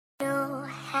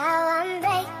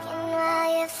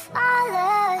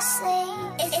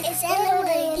Little do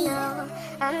you know,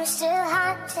 I'm still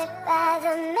haunted by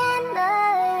the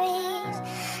memories.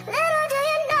 Little do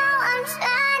you know, I'm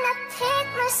trying to pick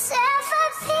myself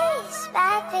up piece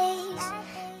by piece.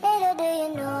 Little do you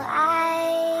know, I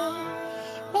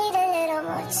need a little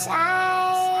more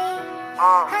time.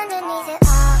 Underneath it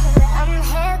all, I'm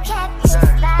held captive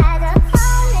by the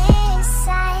hole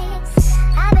inside.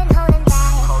 I've been holding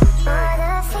back for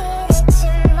the feeling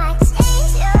too much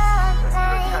change your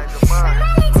mind. I'm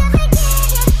ready to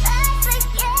forgive you, but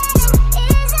forgetting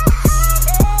is a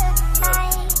harder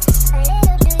fight.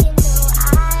 Little do you know,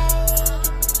 I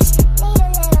need a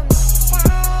little more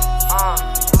time.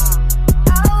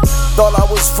 Thought I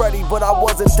was ready, but I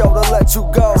wasn't though to let you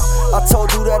go. I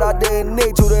told you that I didn't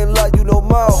need you, didn't love you no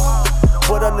more.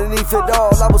 But underneath it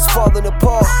all, I was falling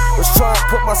apart. Was trying to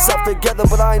put myself together,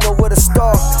 but I ain't know where to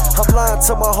start. I'm lying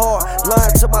to my heart,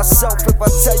 lying to myself. If I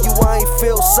tell you I ain't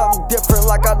feel something different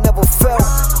like I never felt.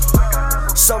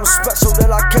 Something special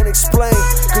that I can't explain.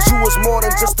 Cause you was more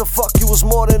than just a fuck, you was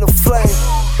more than a flame.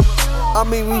 I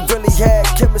mean, we really had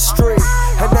chemistry,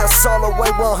 and that's all the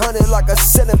way 100 like a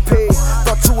centipede.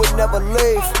 Thought you would never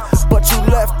leave, but you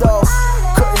left off.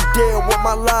 Couldn't deal with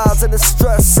my lies and the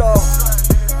stress, so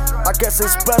I guess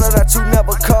it's better that you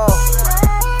never call.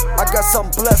 I guess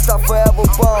I'm blessed, I forever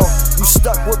ball. You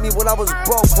stuck with me when I was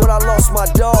broke, when I lost my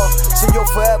dog. So you'll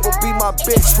forever be my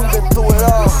bitch, we been through it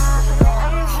all.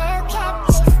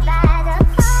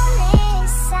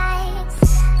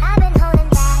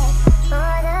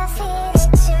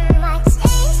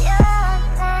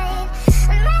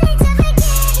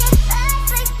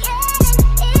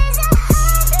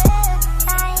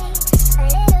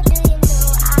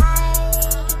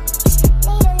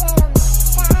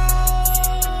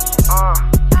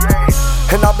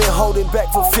 And I've been holding back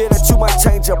for fear that you might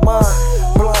change your mind.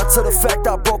 Blind to the fact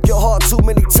I broke your heart too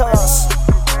many times.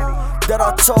 That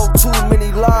I told too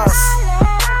many lies.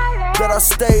 That I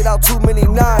stayed out too many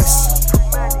nights.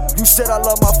 You said I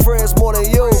love my friends more than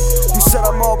you. You said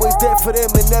I'm always there for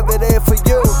them and never there for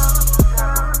you.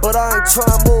 But I ain't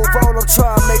trying to move on, I'm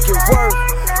trying to make it work.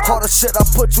 All the shit I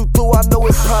put you through, I know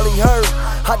it probably hurt.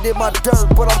 I did my dirt,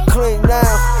 but I'm clean now.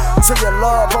 To your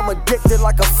love, I'm addicted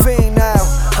like a fiend now.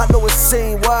 I know it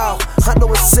seem wild, I know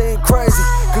it seem crazy.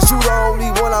 Cause you the only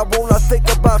one I want, I think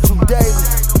about you daily.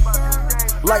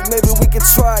 Like maybe we can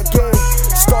try again.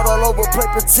 Start all over, play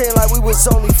pretend like we was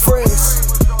only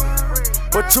friends.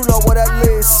 But you know what that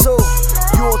leads to.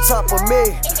 You on top of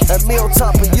me, and me on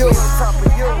top of you.